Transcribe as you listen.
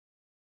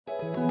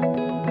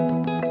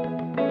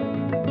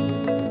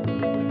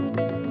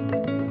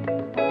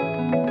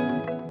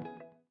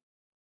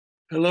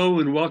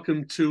Hello and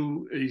welcome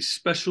to a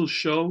special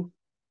show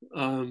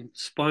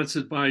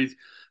sponsored by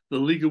the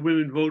League of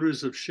Women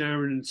Voters of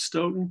Sharon and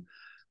Stoughton.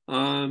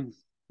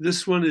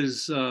 This one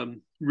is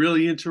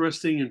really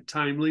interesting and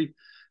timely.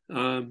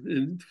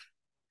 And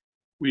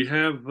we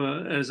have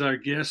as our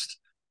guest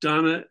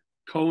Donna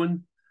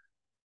Cohen,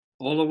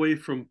 all the way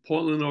from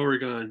Portland,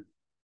 Oregon.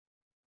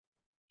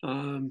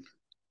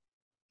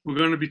 We're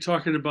going to be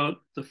talking about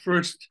the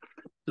first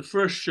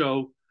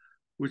show,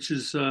 which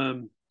is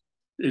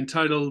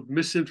entitled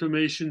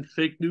Misinformation,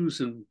 Fake News,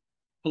 and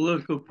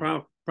Political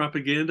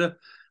Propaganda,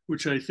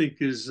 which I think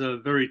is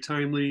very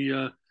timely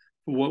for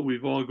what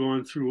we've all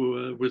gone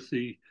through with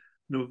the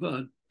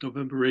November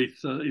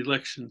 8th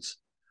elections.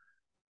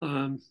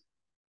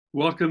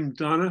 Welcome,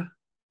 Donna.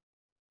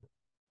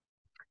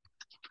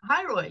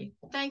 Hi, Roy.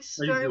 Thanks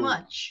very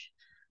much.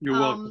 You're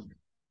welcome.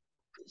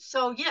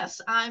 So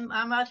yes, I'm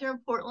out here in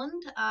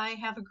Portland. I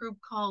have a group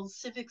called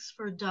Civics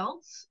for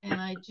Adults,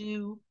 and I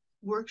do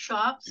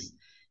workshops,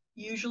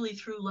 usually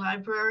through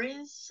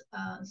libraries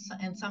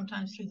and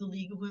sometimes through the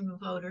League of Women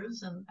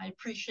Voters. And I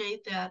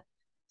appreciate that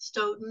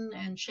Stoughton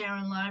and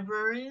Sharon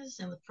Libraries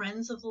and the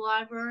Friends of the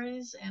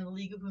Libraries and the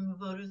League of Women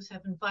Voters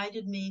have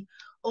invited me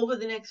over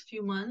the next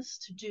few months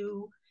to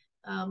do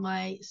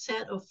my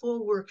set of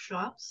 4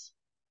 workshops.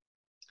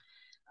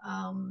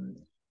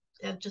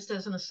 Just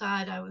as an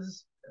aside, I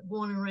was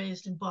born and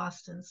raised in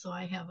Boston, so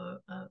I have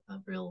a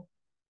real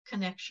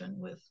connection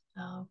with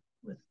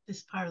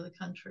this part of the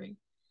country.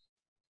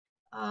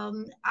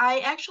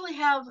 I actually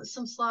have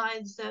some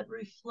slides that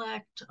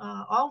reflect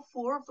all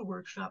 4 of the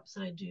workshops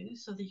that I do,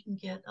 so that you can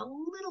get a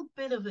little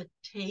bit of a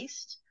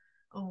taste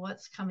of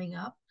what's coming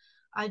up.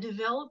 I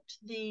developed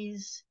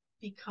these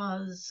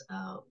because,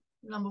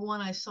 number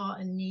one, I saw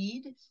a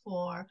need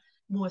for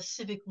more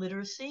civic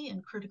literacy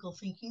and critical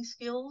thinking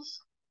skills.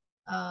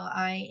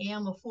 I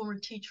am a former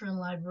teacher and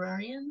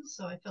librarian,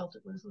 so I felt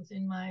it was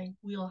within my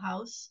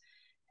wheelhouse,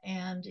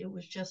 and it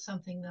was just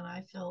something that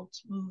I felt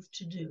moved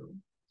to do.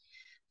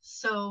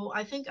 So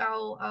I think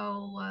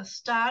I'll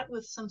start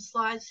with some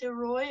slides here,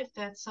 Roy, if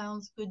that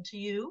sounds good to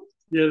you.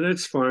 Yeah,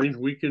 that's fine.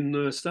 We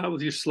can start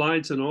with your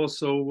slides and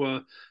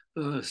also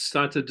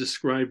start to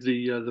describe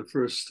the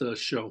first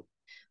show.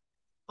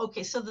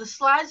 Okay, so the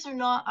slides are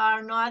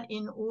not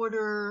in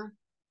order,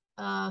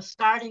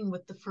 starting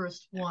with the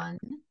first one.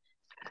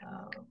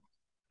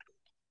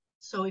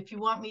 So if you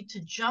want me to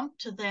jump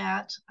to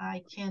that,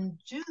 I can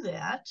do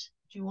that.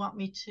 Do you want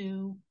me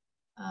to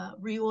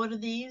reorder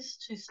these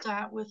to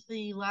start with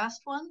the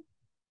last one,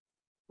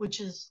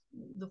 which is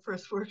the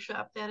first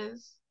workshop, that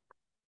is?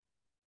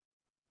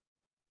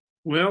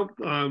 Well,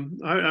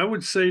 I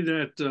would say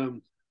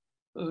that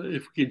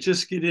if we can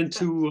just get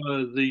into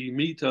the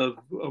meat of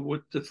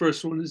what the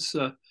first one is,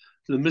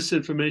 the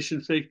misinformation,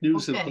 fake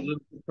news, and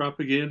political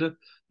propaganda.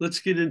 Let's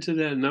get into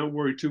that and not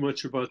worry too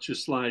much about your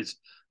slides.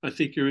 I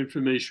think your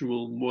information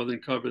will more than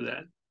cover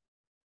that.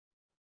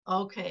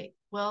 Okay.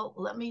 Well,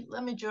 let me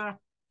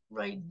drop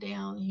right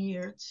down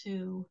here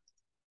to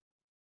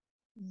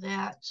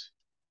that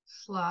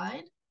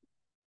slide.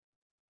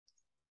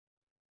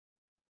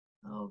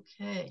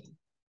 Okay.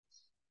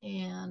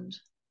 And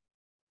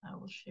I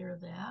will share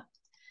that.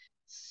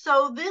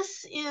 So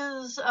this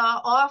is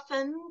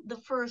often the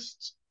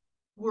first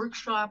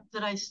workshop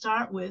that I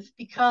start with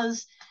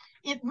because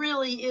it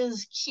really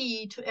is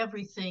key to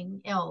everything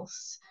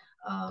else.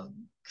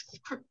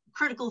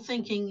 Critical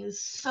thinking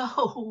is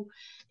so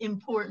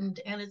important,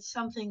 and it's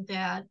something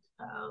that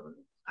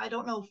I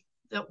don't know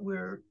that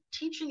we're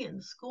teaching it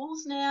in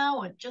schools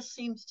now. It just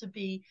seems to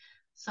be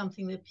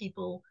something that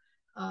people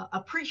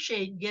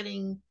appreciate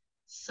getting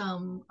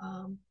some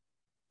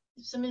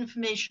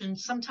information,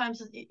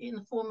 sometimes in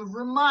the form of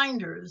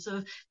reminders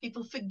of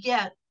people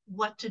forget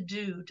what to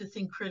do to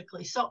think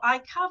critically. So I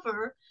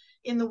cover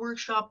in the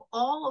workshop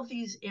all of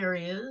these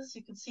areas.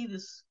 You can see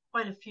there's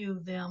quite a few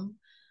of them,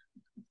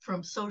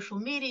 from social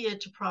media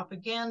to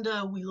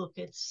propaganda. We look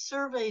at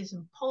surveys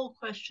and poll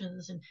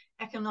questions and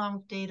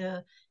economic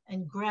data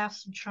and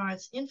graphs and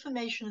charts.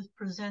 Information is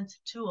presented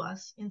to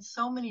us in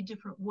so many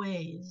different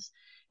ways,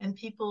 and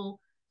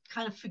people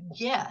kind of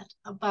forget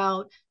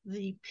about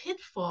the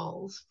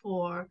pitfalls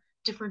for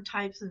different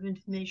types of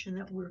information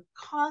that we're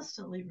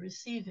constantly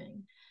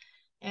receiving.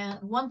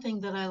 And one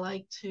thing that I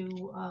like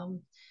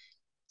to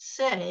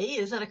say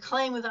is that a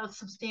claim without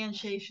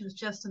substantiation is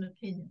just an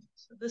opinion.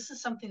 So this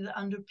is something that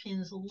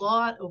underpins a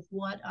lot of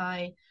what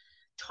I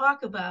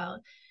talk about,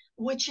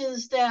 which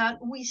is that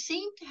we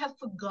seem to have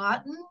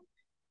forgotten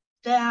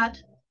that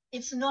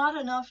it's not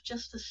enough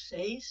just to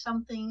say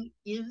something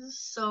is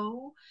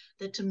so,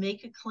 that to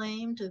make a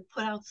claim, to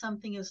put out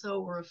something as though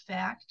we're a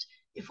fact.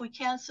 If we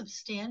can't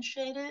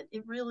substantiate it,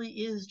 it really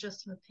is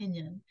just an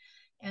opinion.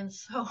 And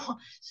so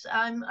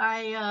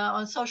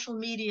on social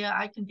media,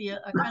 I can be a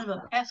kind of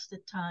a pest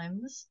at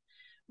times,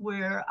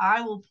 where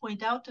I will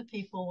point out to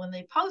people when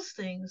they post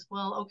things,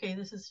 well, okay,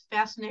 this is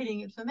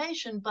fascinating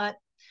information, but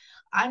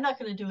I'm not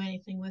going to do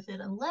anything with it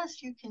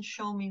unless you can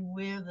show me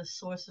where the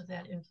source of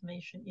that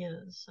information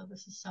is. So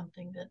this is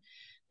something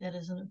that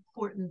is an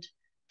important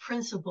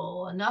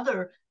principle.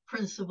 Another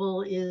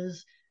principle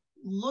is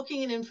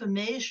looking at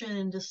information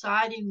and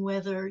deciding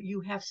whether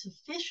you have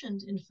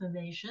sufficient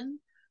information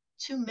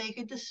to make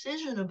a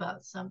decision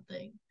about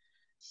something.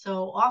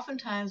 So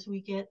oftentimes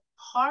we get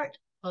part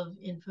of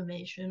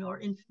information or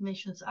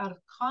information that's out of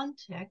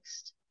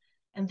context,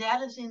 and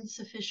that is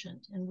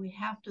insufficient. And we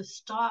have to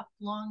stop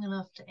long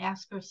enough to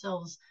ask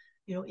ourselves,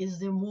 is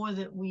there more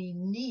that we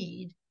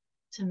need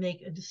to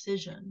make a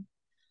decision?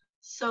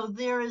 So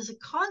there is a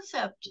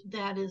concept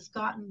that has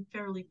gotten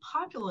fairly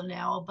popular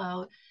now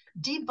about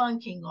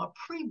debunking, or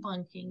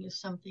pre-bunking is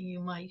something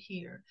you might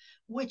hear,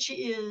 which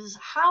is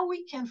how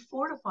we can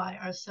fortify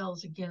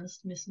ourselves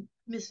against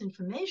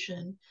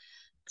misinformation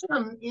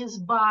is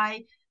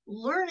by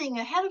learning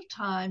ahead of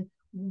time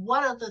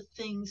what are the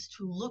things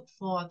to look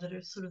for that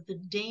are sort of the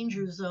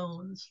danger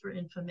zones for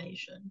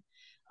information.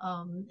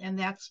 And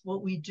that's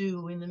what we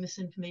do in the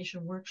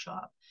misinformation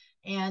workshop.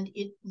 And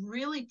it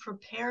really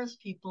prepares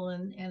people,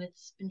 and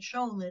it's been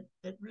shown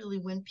that really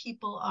when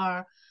people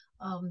are,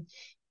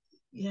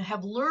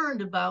 have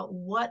learned about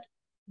what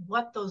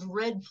those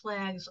red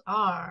flags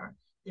are,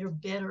 they're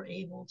better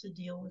able to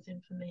deal with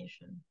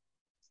information.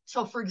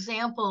 So for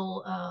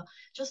example,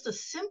 just a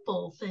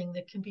simple thing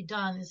that can be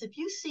done is if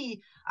you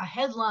see a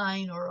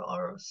headline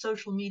or a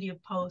social media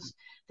post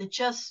that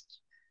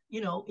just,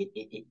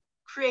 it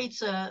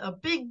creates a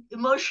big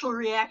emotional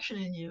reaction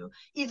in you,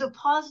 either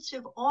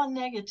positive or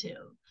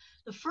negative,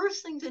 the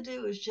first thing to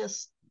do is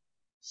just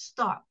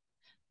stop.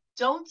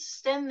 Don't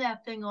send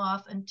that thing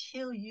off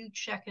until you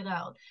check it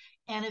out.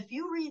 And if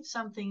you read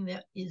something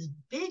that is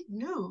big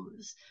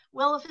news,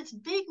 well, if it's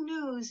big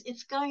news,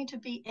 it's going to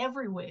be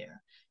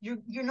everywhere.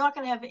 You're not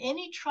going to have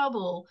any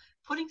trouble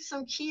putting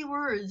some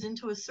keywords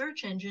into a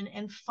search engine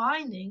and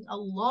finding a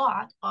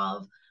lot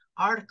of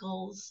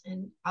articles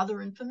and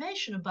other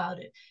information about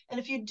it. And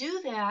if you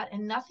do that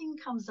and nothing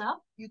comes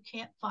up, you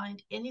can't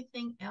find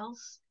anything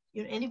else,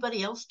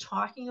 anybody else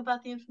talking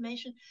about the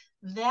information,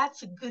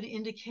 that's a good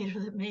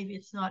indicator that maybe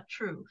it's not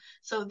true.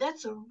 So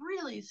that's a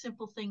really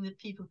simple thing that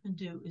people can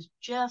do, is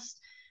just,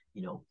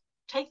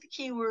 take the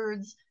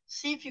keywords,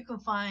 see if you can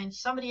find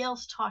somebody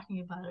else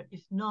talking about it.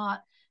 If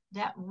not,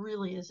 that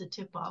really is a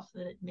tip-off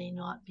that it may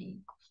not be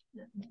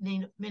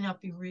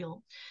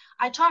real.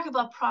 I talk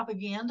about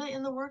propaganda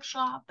in the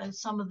workshop and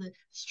some of the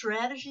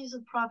strategies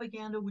of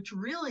propaganda, which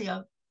really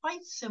are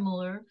quite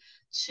similar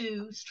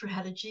to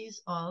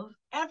strategies of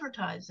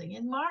advertising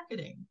and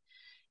marketing.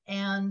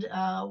 And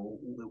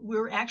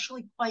we're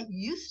actually quite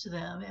used to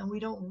them, and we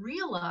don't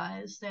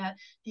realize that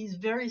these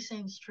very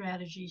same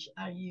strategies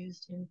are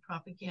used in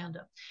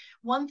propaganda.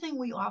 One thing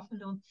we often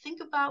don't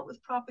think about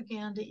with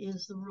propaganda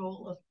is the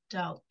role of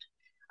doubt.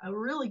 A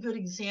really good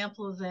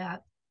example of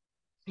that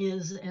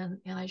is, and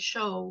I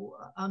show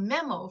a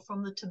memo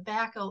from the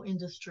tobacco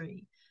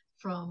industry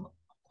from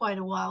quite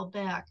a while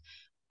back.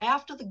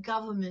 After the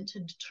government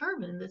had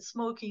determined that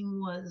smoking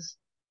was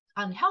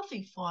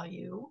unhealthy for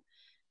you,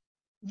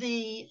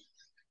 the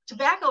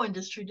tobacco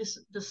industry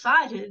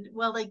decided,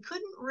 well, they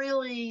couldn't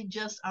really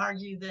just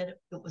argue that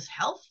it was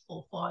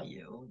healthful for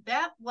you.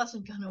 That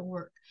wasn't going to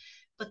work.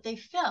 But they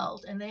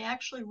felt, and they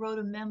actually wrote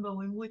a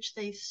memo in which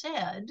they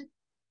said,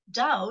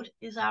 doubt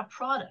is our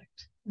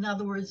product. In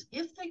other words,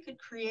 if they could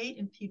create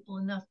in people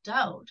enough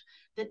doubt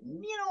that,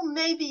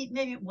 maybe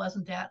it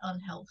wasn't that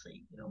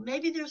unhealthy,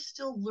 maybe they're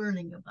still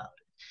learning about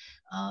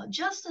it,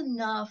 just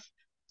enough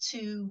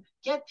to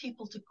get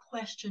people to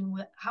question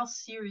how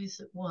serious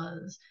it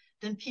was,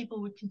 then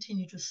people would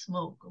continue to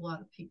smoke, a lot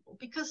of people,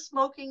 because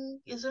smoking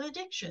is an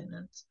addiction.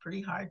 It's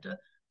pretty hard to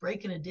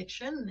break an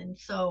addiction, and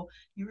so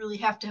you really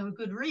have to have a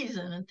good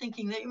reason, and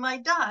thinking that you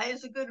might die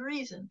is a good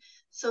reason.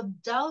 So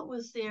doubt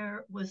was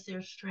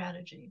their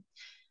strategy.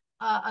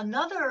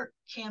 Another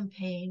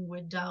campaign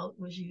where doubt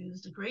was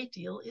used a great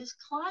deal is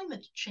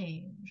climate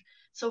change.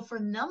 So for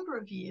a number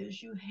of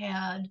years, you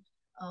had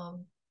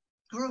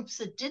groups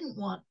that didn't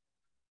want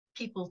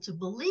people to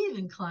believe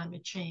in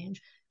climate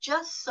change,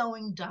 just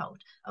sowing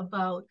doubt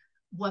about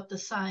what the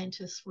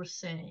scientists were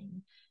saying.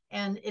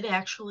 And it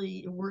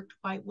worked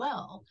quite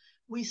well.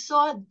 We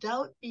saw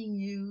doubt being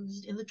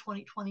used in the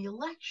 2020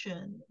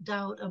 election,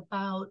 doubt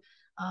about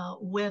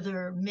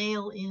whether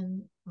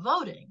mail-in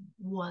voting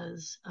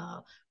was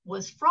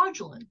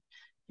fraudulent,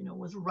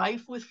 was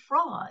rife with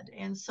fraud.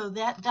 And so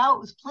that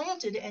doubt was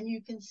planted, and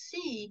you can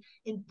see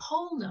in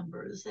poll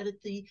numbers that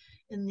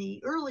in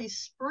the early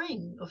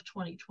spring of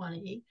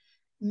 2020,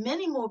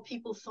 many more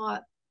people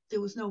thought there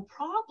was no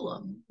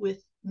problem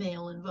with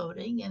mail-in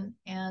voting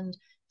and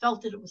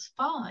felt that it was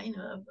fine,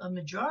 a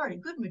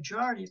good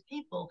majority of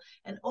people.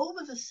 And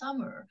over the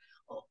summer,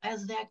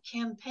 as that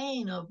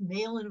campaign of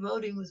mail-in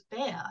voting was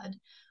bad,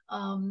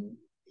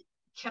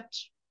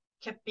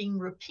 kept being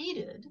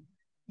repeated,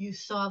 you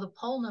saw the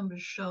poll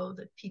numbers show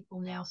that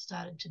people now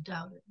started to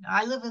doubt it. Now,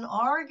 I live in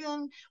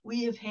Oregon.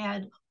 We have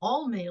had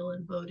all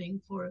mail-in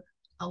voting for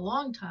a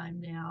long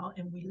time now,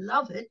 and we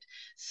love it.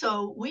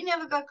 So we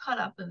never got caught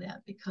up in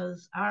that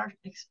because our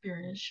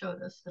experience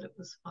showed us that it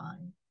was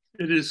fine.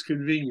 It is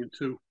convenient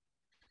too.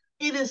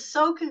 It is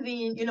so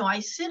convenient. You know,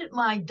 I sit at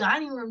my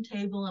dining room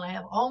table and I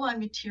have all my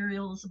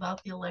materials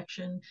about the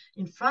election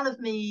in front of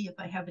me. If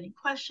I have any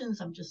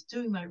questions, I'm just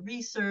doing my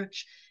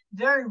research,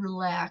 very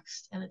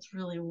relaxed, and it's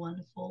really a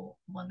wonderful,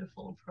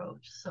 wonderful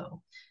approach.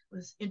 So it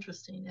was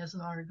interesting as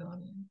an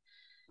Oregonian.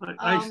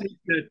 I think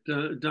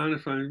that, Donna,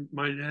 if I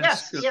might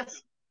ask, Yes,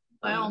 yes,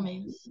 by all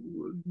means.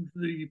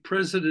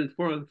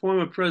 the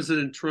former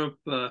President Trump,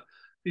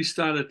 he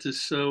started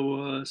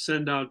to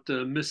send out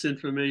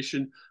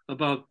misinformation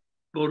about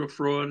voter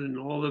fraud and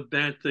all the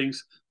bad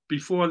things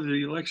before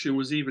the election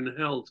was even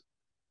held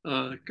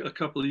a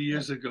couple of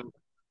years Yes, ago.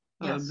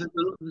 yes.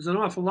 There's an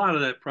awful lot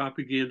of that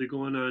propaganda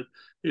going on.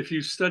 If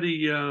you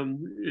study,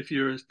 if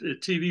you're a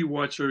TV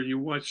watcher and you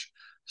watch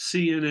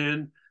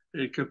CNN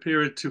and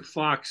compare it to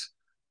Fox,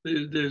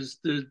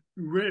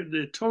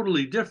 they're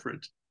totally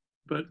different.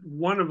 But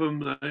one of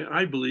them,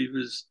 I believe,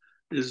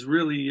 is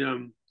really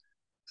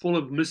full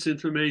of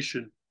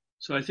misinformation.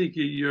 So I think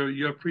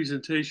your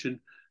presentation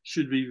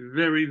should be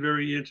very,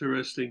 very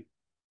interesting.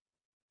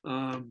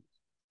 Um,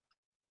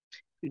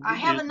 I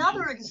have and,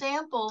 another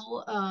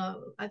example,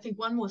 I think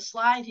one more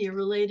slide here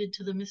related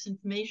to the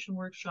misinformation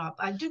workshop.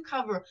 I do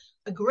cover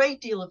a great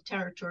deal of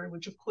territory,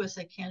 which of course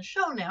I can't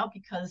show now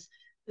because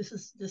this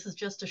is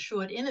just a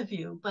short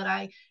interview, but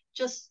I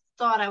just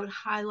thought I would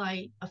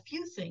highlight a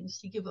few things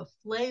to give a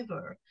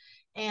flavor,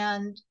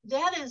 and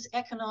that is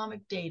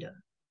economic data.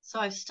 So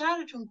I've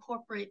started to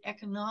incorporate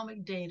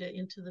economic data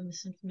into the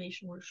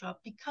misinformation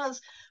workshop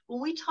because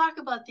when we talk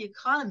about the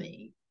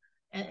economy,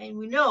 and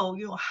we know,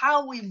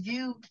 how we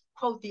view,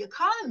 quote, the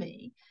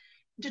economy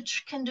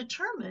can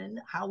determine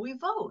how we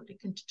vote. It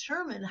can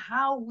determine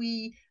how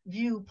we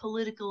view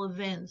political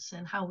events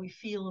and how we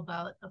feel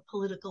about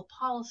political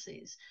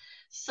policies.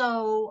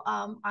 So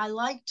I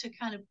like to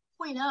kind of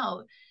point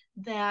out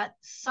that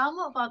some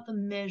about the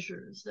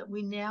measures that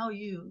we now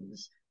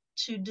use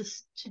to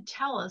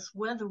tell us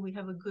whether we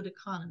have a good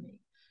economy.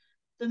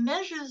 The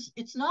measures,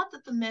 it's not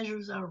that the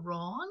measures are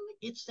wrong,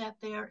 it's that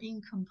they are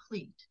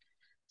incomplete.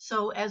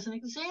 So as an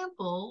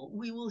example,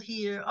 we will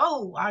hear,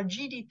 oh, our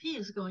GDP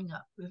is going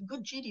up. We have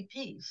good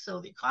GDP, so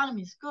the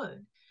economy is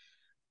good.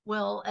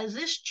 Well, as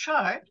this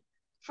chart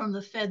from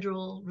the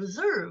Federal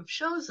Reserve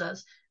shows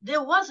us,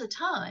 there was a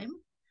time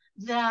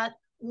that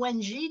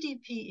when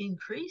GDP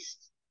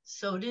increased,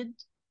 so did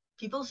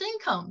people's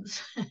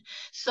incomes.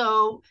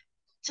 So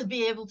to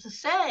be able to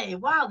say,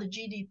 wow, the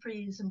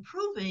GDP is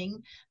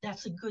improving,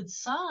 that's a good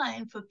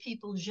sign for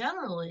people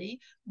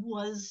generally, it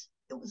was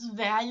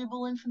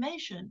valuable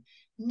information.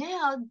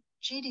 Now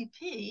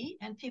GDP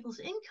and people's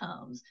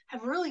incomes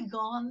have really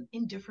gone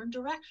in different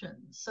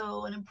directions.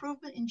 So an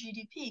improvement in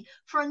GDP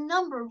for a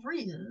number of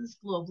reasons,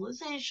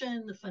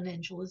 globalization, the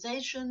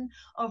financialization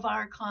of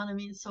our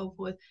economy and so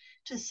forth,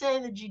 to say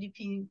that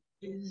GDP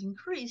is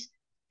increased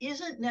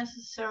isn't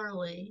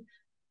necessarily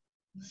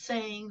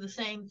saying the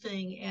same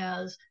thing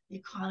as the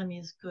economy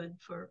is good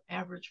for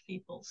average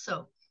people.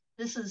 So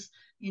this is,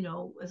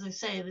 as I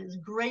say, there's a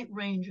great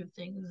range of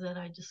things that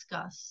I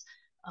discuss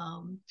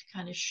to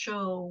kind of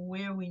show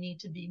where we need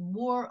to be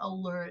more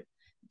alert,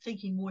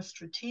 thinking more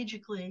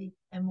strategically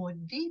and more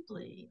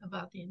deeply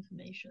about the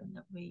information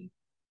that we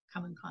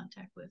come in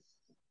contact with.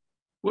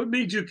 what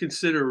made you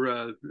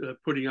consider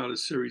putting out a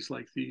series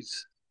like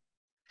these?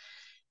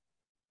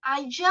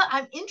 I'm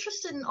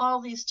interested in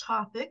all these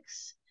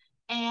topics,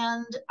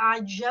 and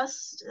I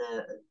just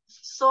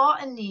saw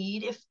a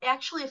need. If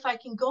I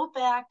can go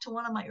back to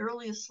one of my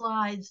earliest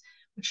slides,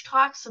 which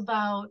talks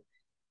about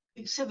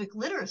civic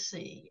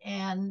literacy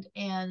and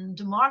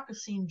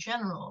democracy in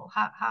general.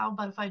 How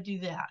about if I do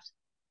that?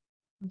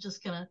 I'm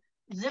just gonna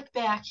zip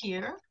back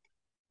here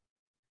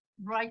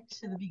right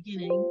to the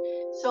beginning.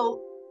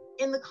 So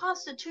in the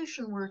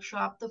Constitution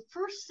workshop, the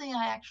first thing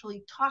I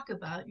actually talk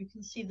about, you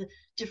can see the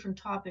different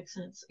topics,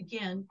 and it's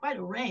again quite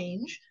a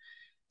range.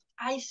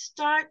 I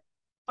start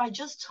by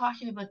just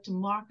talking about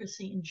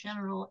democracy in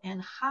general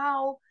and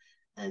how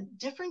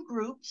different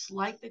groups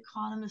like the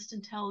Economist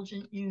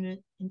Intelligence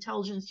Unit,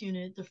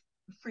 the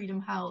Freedom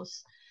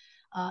House,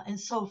 and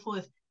so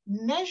forth,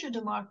 measure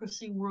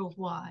democracy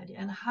worldwide,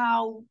 and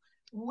how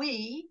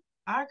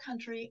our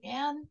country,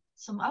 and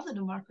some other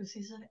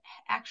democracies have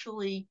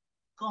actually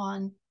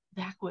gone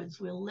backwards.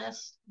 We're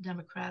less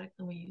democratic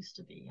than we used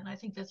to be. And I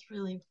think that's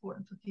really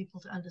important for people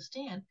to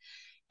understand.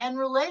 And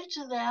related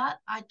to that,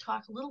 I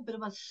talk a little bit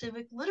about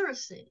civic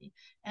literacy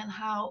and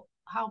how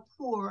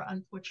poor,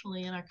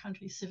 unfortunately, in our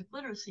country civic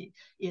literacy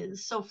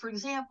is. So for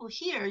example,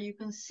 here you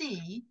can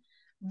see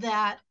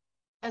that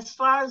as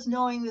far as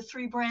knowing the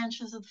three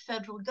branches of the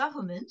federal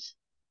government,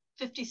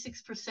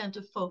 56%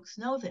 of folks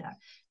know that.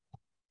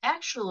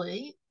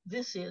 Actually,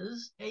 this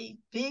is a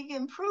big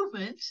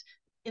improvement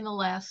in the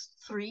last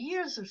 3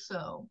 years or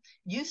so.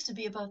 Used to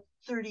be about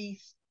 35%.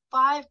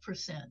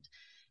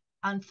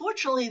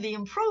 Unfortunately, the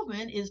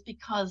improvement is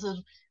because of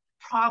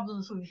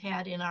problems we've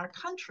had in our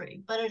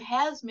country, but it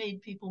has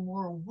made people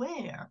more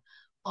aware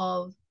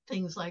of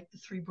things like the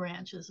three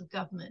branches of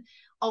government.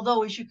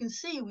 Although, as you can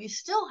see, we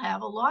still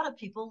have a lot of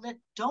people that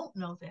don't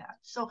know that.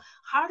 So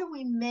how do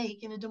we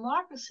make, in a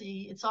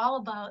democracy, it's all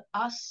about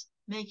us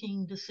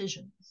making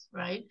decisions,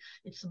 right?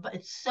 It's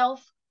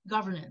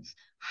self-governance.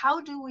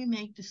 How do we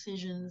make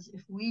decisions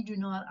if we do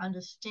not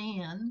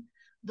understand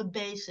the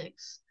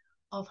basics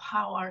of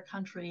how our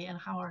country and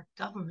how our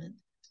government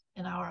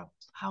and how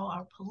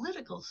our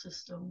political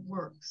system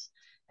works?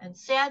 And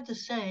sad to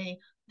say,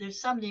 there's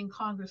somebody in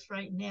Congress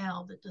right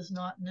now that does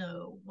not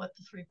know what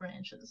the three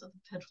branches of the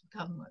federal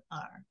government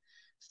are.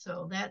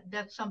 So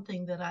that's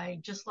something that I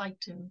just like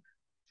to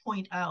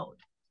point out.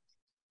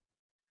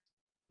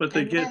 But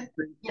they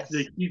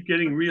keep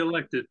getting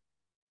reelected.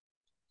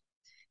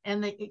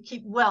 And they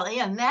keep, well,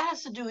 and that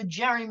has to do with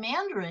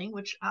gerrymandering,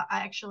 which I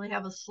actually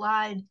have a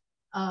slide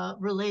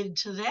related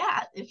to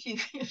that.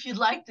 If you'd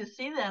like to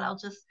see that, I'll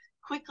just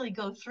quickly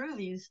go through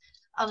these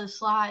other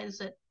slides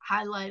that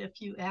highlight a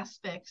few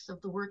aspects of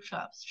the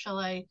workshops. Shall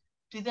I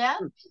do that?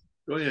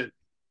 Go ahead.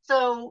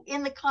 So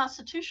in the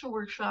Constitutional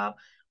Workshop,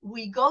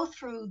 we go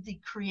through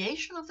the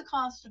creation of the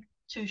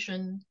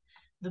Constitution,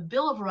 the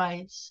Bill of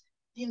Rights,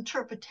 the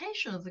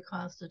interpretation of the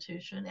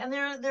Constitution, and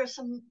there's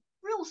some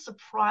real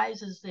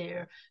surprises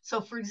there.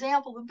 So, for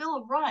example, the Bill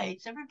of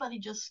Rights, everybody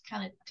just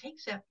kind of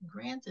takes that for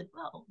granted.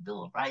 Well,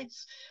 Bill of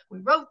Rights, we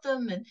wrote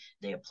them and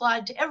they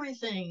applied to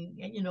everything,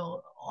 you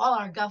know, all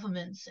our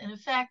governments. And in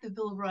fact, the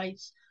Bill of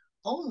Rights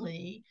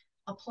only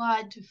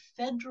applied to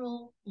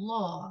federal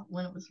law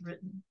when it was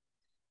written.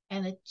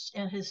 And it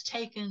has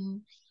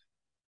taken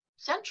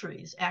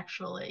centuries,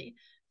 actually,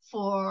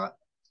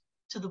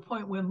 to the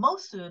point where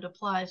most of it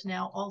applies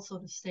now also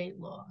to state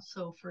law.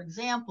 So, for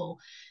example,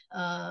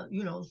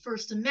 you know, the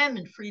First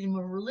Amendment, freedom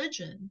of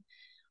religion.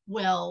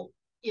 Well,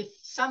 if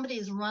somebody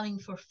is running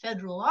for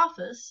federal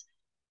office,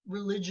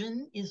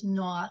 religion is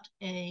not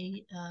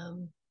a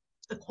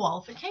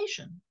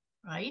qualification,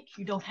 right?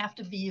 You don't have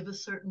to be of a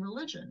certain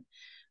religion.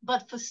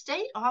 But for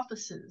state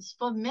offices,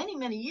 for many,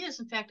 many years,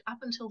 in fact, up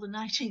until the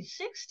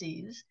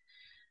 1960s,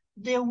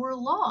 there were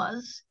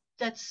laws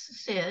that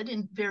said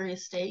in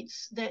various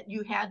states that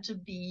you had to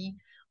be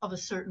of a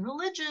certain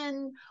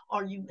religion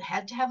or you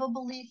had to have a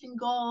belief in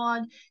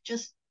God,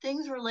 just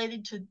things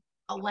related to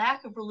a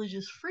lack of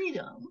religious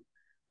freedom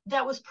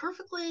that was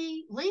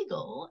perfectly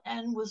legal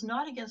and was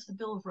not against the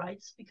Bill of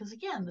Rights because,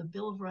 again, the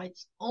Bill of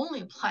Rights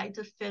only applied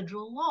to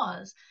federal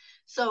laws.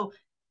 So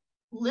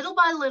little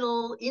by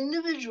little,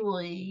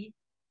 individually,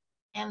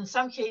 and in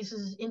some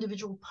cases,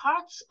 individual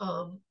parts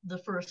of the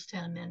first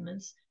 10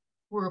 amendments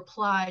were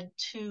applied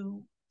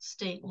to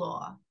state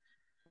law.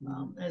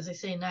 As I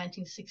say, in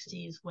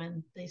 1960s,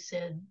 when they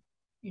said,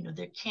 you know,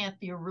 there can't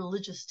be a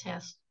religious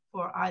test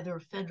for either a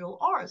federal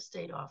or a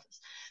state office.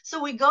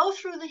 So we go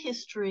through the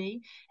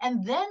history,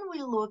 and then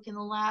we look in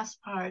the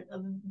last part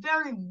of a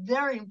very,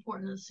 very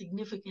important and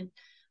significant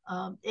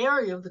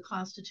area of the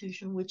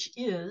Constitution, which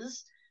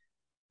is,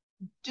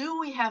 do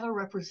we have a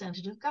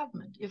representative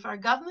government? If our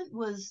government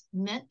was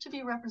meant to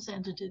be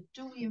representative,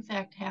 do we in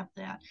fact have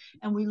that?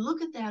 And we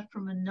look at that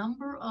from a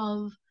number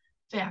of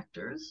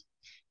factors.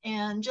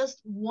 And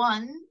just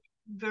one,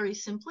 very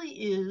simply,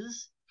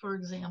 is, for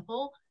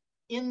example,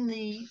 in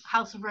the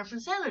House of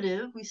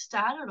Representatives, we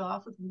started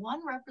off with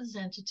one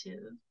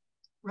representative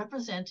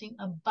representing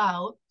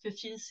about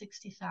 50 to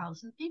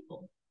 60,000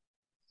 people.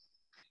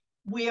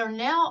 We are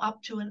now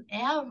up to an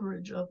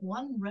average of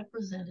one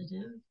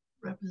representative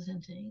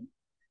representing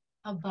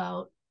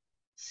about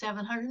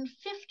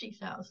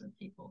 750,000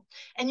 people.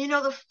 And you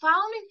know, the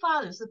founding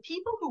fathers, the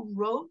people who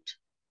wrote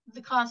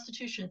the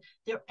Constitution,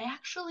 there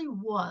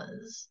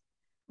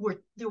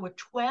were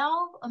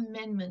 12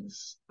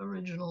 amendments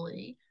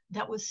originally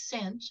that was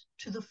sent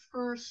to the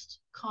first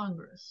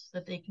Congress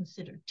that they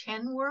considered.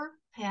 10 were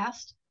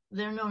passed.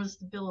 They're known as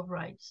the Bill of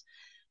Rights.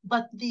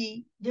 But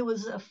there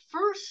was the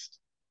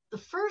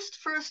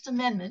First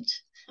Amendment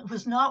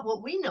was not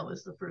what we know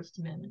as the First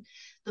Amendment.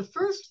 The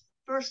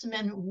First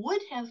Amendment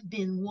would have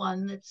been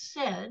one that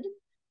said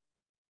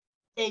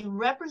a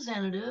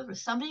representative or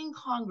somebody in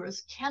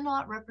Congress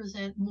cannot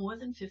represent more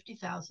than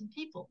 50,000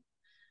 people.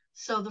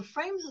 So the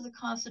framers of the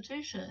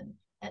Constitution,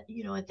 at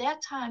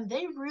that time,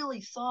 they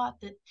really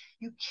thought that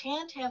you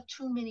can't have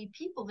too many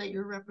people that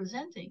you're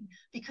representing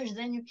because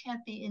then you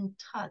can't be in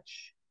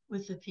touch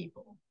with the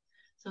people.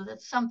 So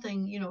that's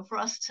something, you know, for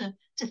us to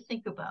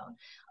think about.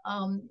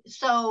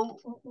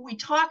 So we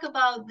talk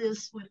about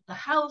this with the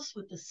House,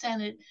 with the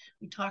Senate.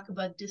 We talk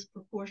about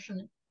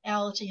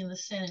disproportionality in the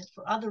Senate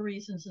for other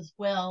reasons as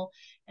well.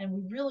 And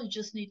we really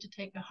just need to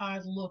take a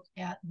hard look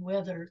at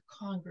whether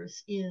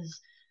Congress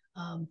is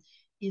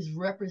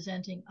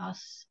representing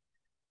us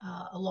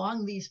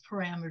along these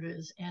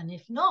parameters. And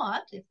if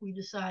not, if we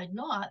decide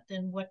not,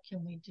 then what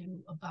can we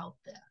do about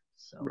that?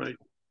 So. Right.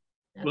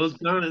 Well,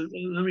 Donna,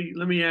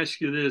 let me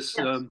ask you this.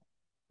 Yes.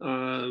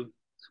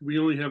 We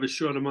only have a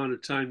short amount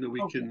of time that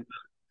we can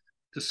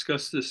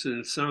discuss this, and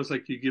it sounds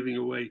like you're giving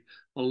away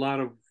a lot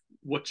of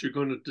what you're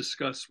going to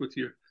discuss with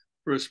your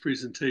first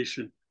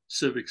presentation,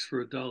 Civics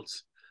for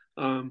Adults.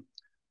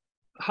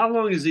 How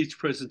long is each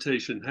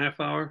presentation? Half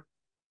hour?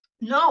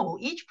 No,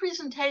 each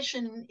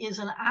presentation is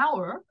an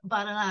hour,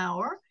 about an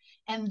hour,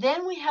 and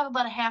then we have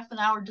about a half an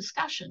hour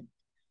discussion.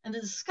 And the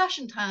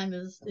discussion time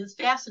is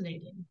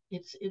fascinating.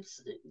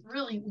 It's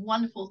really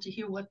wonderful to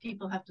hear what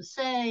people have to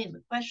say and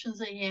the questions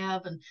they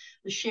have and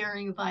the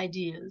sharing of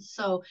ideas.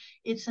 So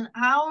it's an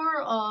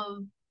hour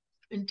of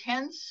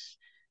intense,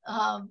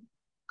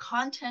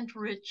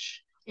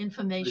 content-rich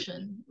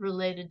information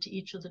related to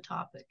each of the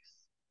topics.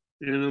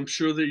 And I'm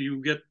sure that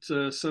you get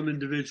some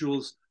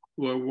individuals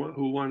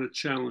who want to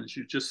challenge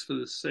you just for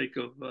the sake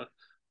of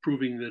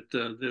proving that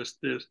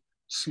they're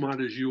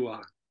smart as you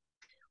are.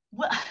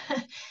 Well,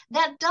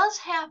 that does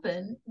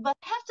happen, but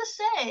I have to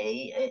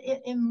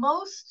say, in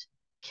most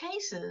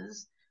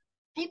cases,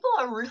 people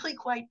are really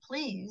quite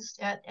pleased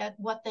at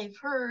what they've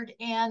heard.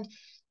 And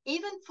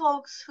even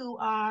folks who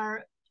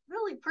are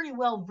really pretty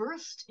well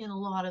versed in a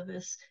lot of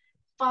this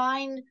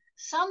find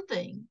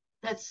something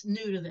that's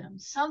new to them,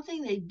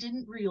 something they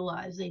didn't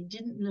realize, they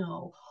didn't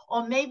know,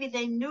 or maybe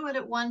they knew it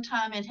at one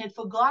time and had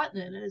forgotten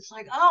it. And it's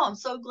like, oh, I'm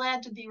so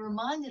glad to be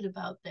reminded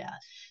about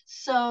that.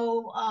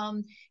 So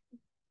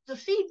the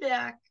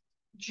feedback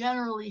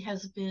generally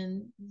has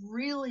been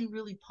really,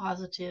 really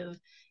positive.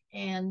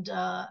 And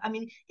I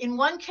mean, in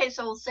one case,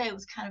 I will say it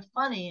was kind of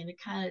funny, and it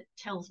kind of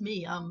tells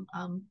me I'm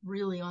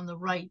really on the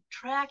right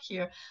track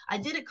here. I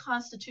did a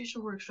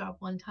constitutional workshop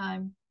one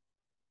time,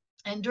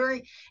 and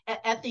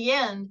at the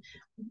end,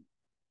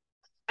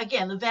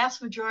 again, the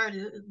vast majority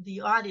of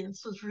the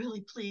audience was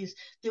really pleased.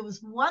 There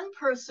was one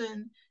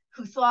person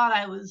who thought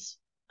I was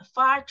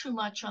far too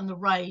much on the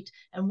right,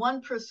 and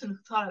one person who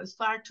thought I was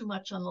far too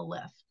much on the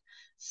left.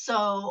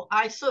 So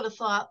I sort of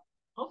thought,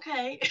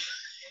 okay,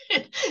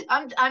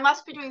 I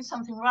must be doing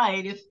something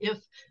right if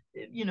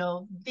you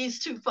know these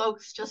two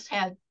folks just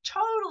had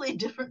totally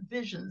different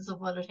visions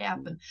of what had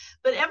happened,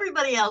 but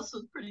everybody else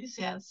was pretty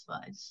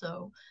satisfied.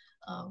 So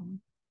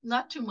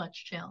not too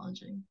much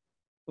challenging.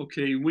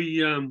 Okay,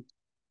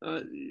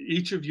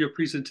 each of your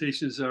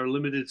presentations are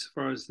limited as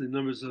far as the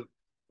numbers of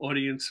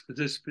audience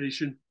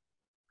participation.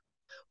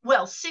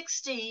 Well,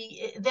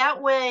 60,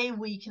 that way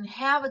we can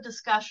have a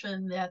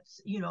discussion that's,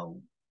 you know,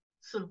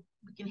 sort of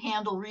we can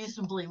handle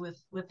reasonably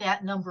with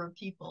that number of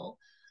people.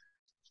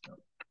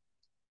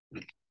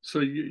 So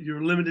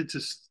you're limited to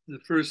the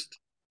first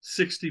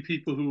 60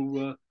 people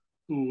who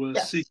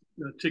seek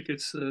Yes,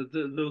 tickets.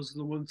 Those are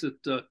the ones that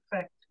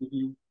correct.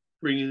 you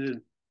bring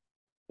in.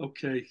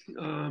 Okay.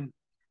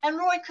 And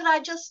Roy, could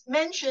I just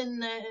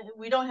mention,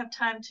 we don't have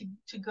time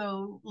to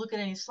go look at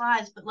any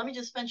slides, but let me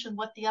just mention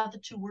what the other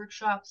two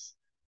workshops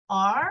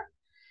are,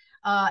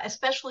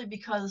 especially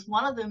because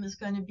one of them is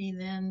going to be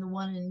then the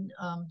one in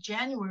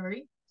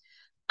January,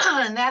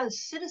 and that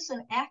is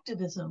Citizen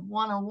Activism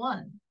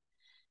 101.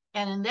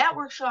 And in that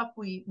workshop,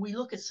 we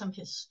look at some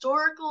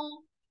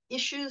historical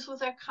issues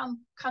with our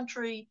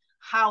country,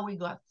 how we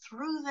got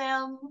through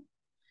them.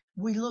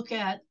 We look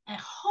at a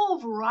whole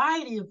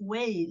variety of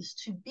ways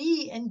to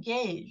be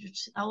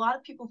engaged. A lot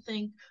of people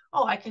think,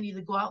 oh, I can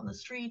either go out in the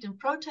street and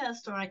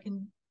protest or I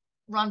can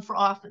run for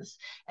office.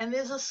 And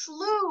there's a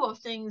slew of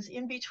things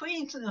in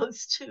between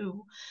those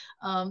two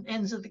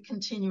ends of the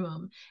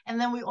continuum. And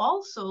then we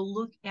also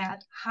look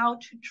at how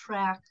to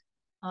track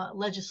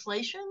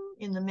legislation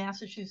in the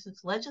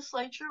Massachusetts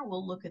legislature.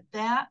 We'll look at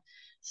that.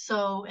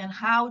 So, and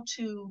how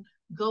to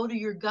go to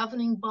your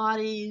governing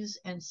bodies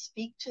and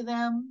speak to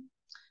them,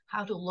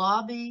 how to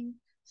lobby.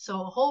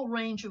 So a whole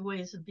range of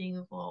ways of being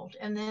involved.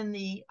 And then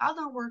the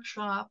other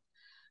workshop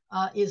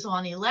is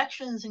on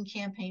elections and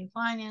campaign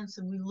finance.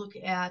 And we look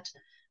at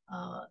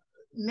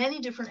many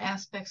different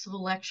aspects of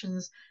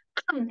elections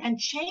and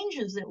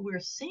changes that we're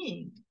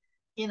seeing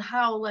in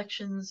how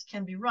elections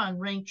can be run,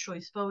 ranked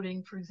choice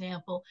voting, for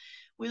example.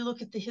 We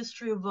look at the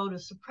history of voter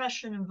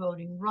suppression and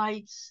voting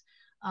rights.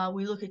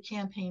 We look at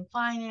campaign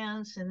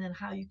finance and then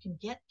how you can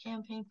get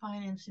campaign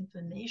finance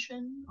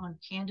information on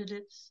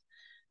candidates.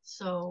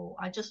 So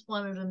I just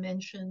wanted to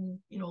mention,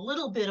 you know, a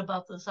little bit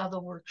about those other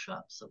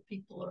workshops so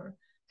people are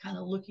kind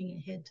of looking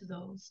ahead to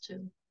those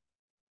too.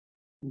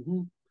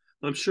 Mm-hmm.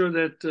 I'm sure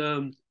that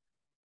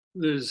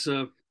there's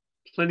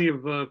plenty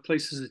of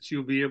places that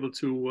you'll be able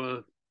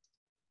to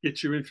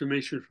get your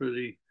information for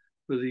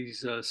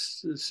these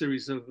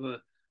series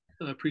of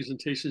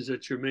presentations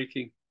that you're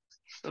making.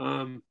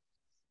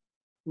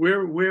 Where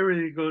are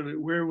you going to?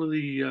 Where will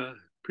the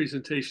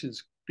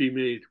presentations be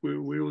made?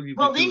 Where will you be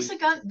Well, doing?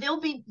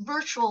 they'll be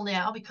virtual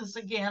now because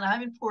again,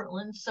 I'm in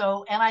Portland.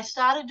 So, and I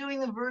started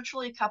doing them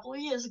virtually a couple of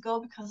years ago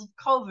because of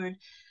COVID,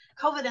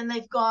 and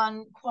they've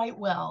gone quite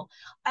well.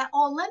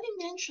 Let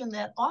me mention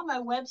that on my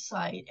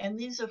website, and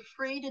these are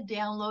free to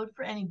download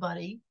for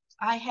anybody,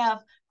 I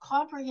have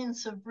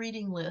comprehensive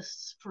reading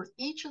lists for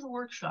each of the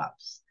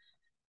workshops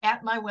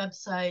at my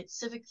website,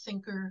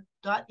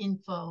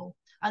 civicthinker.info,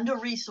 under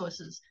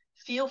resources.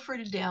 Feel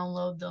free to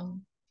download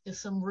them.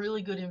 There's some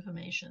really good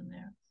information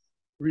there.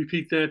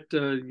 Repeat that,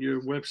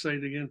 your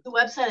website again. The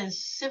website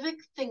is Civic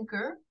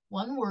Thinker,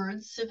 one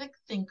word,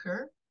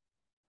 civicthinker.info,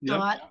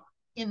 Yep.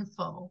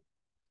 INFO.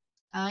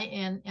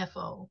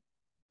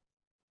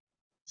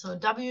 So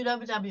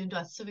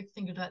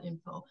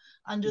www.civicthinker.info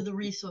under the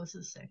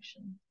resources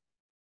section.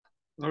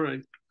 All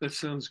right, that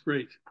sounds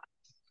great.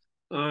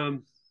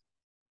 Do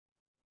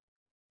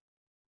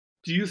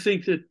you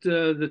think that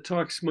the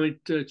talks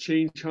might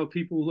change how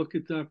people look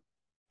at the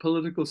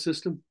political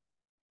system?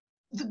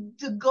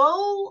 The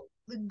goal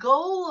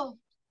of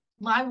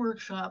my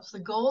workshops, the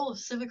goal of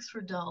Civics for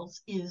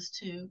Adults is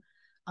to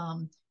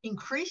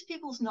increase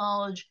people's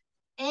knowledge,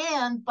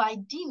 and by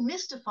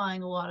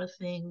demystifying a lot of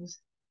things,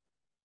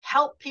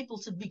 help people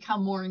to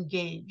become more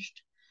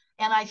engaged.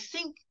 And I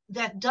think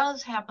that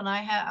does happen.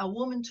 A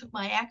woman took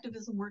my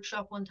activism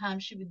workshop one time.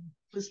 She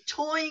was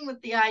toying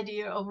with the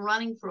idea of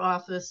running for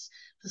office,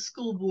 the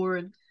school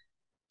board.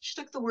 She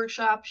took the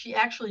workshop. She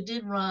actually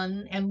did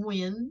run and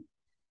win.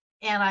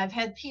 And I've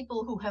had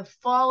people who have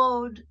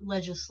followed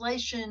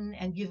legislation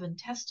and given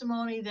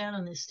testimony then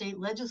in the state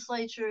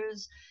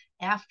legislatures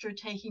after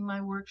taking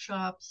my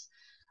workshops.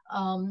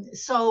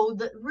 So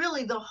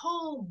really the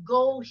whole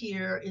goal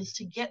here is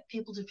to get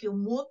people to feel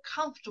more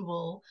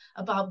comfortable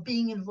about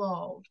being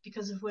involved,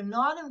 because if we're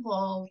not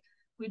involved,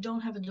 we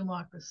don't have a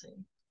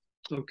democracy.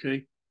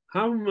 Okay.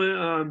 How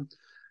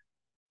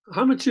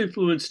much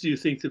influence do you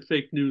think the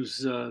fake news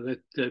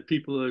that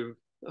people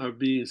are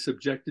being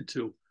subjected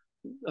to?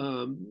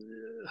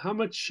 How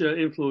much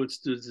influence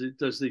does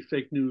the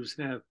fake news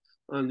have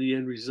on the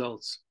end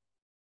results?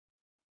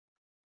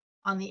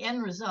 On the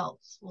end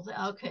results, well,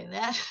 okay,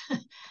 that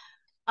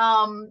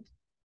I'm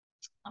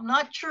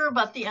not sure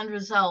about the end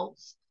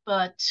results,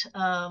 but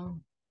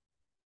well,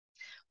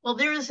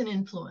 there is an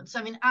influence.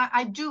 I mean,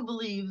 I do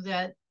believe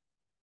that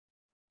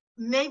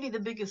maybe the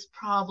biggest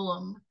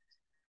problem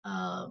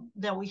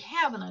that we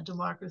have in our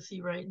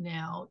democracy right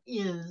now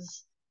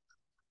is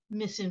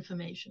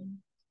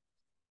misinformation.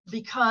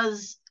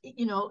 Because,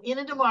 you know, in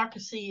a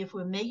democracy, if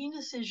we're making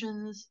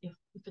decisions, if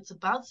it's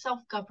about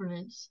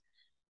self-governance,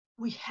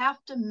 we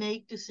have to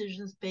make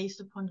decisions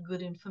based upon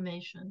good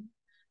information.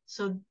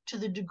 So to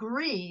the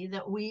degree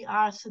that we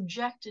are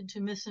subjected to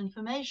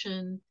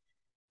misinformation,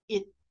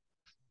 it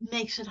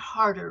makes it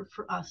harder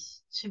for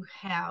us to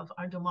have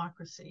our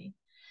democracy.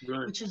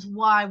 Right. Which is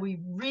why we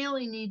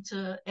really need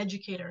to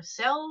educate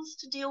ourselves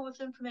to deal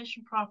with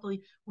information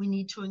properly. We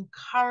need to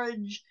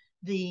encourage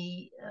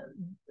the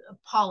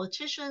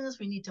politicians.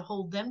 We need to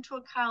hold them to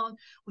account.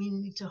 We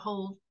need to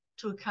hold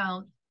to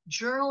account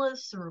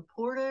journalists and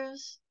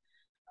reporters.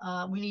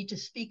 We need to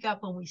speak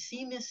up when we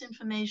see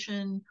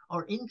misinformation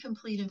or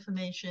incomplete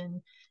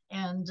information.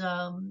 And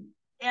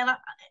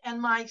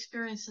my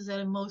experience is that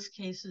in most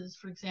cases,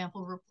 for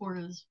example,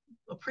 reporters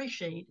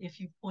appreciate if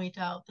you point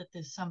out that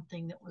there's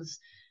something that was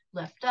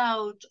left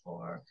out,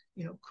 or,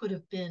 you know, could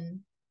have been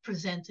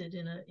presented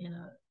in a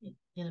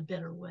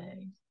better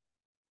way.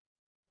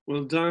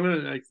 Well,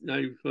 Donna,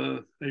 I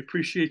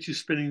appreciate you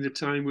spending the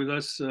time with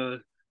us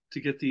to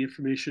get the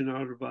information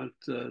out about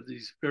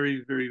these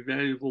very, very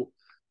valuable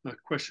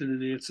question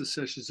and answer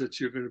sessions that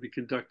you're going to be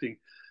conducting.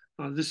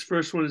 This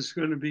first one is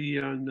going to be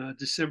on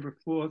December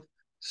 4th,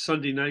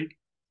 Sunday night,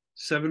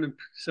 7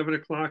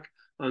 o'clock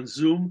on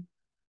Zoom.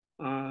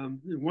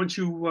 Once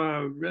you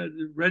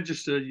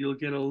register, you'll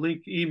get a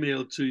link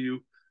emailed to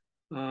you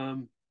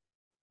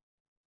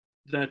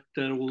that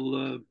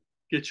will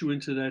get you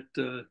into that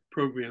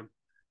program.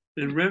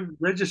 And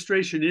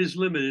registration is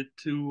limited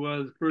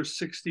to the first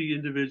 60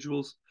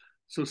 individuals.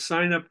 So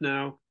sign up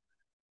now.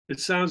 It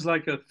sounds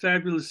like a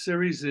fabulous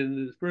series,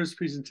 and the first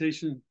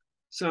presentation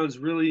sounds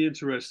really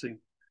interesting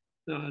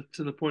to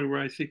the point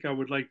where I think I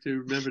would like to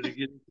remember to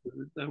get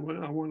into it. I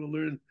want to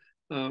learn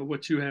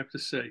what you have to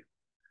say.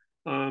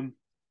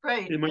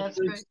 Great, that's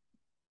great.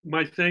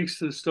 My thanks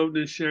to the Stoughton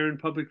and Sharon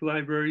Public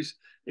Libraries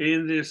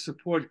and their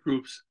support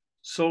groups,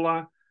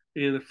 SOLA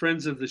and the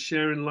Friends of the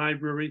Sharon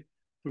Library,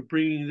 for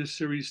bringing this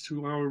series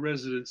to our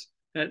residents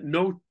at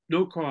no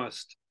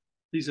cost.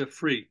 These are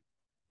free.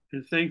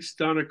 And thanks,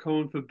 Donna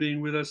Cohen, for being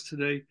with us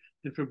today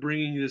and for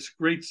bringing this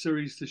great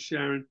series to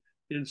Sharon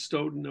in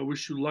Stoughton. I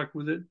wish you luck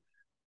with it.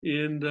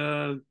 And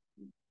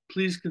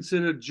please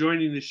consider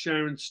joining the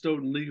Sharon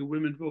Stoughton League of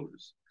Women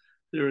Voters.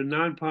 They're a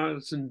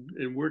nonpartisan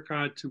and work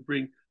hard to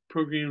bring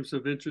programs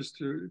of interest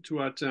to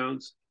our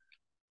towns.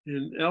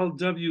 And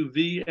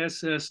lwvss.org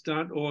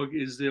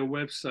is their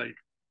website.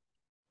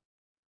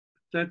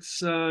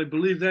 I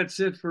believe that's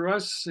it for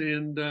us.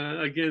 And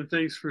again,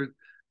 thanks for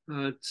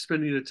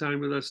spending the time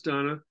with us,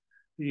 Donna.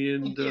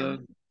 And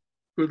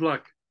good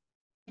luck.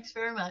 Thanks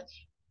very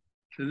much.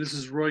 And this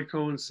is Roy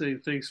Cohen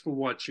saying thanks for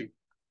watching.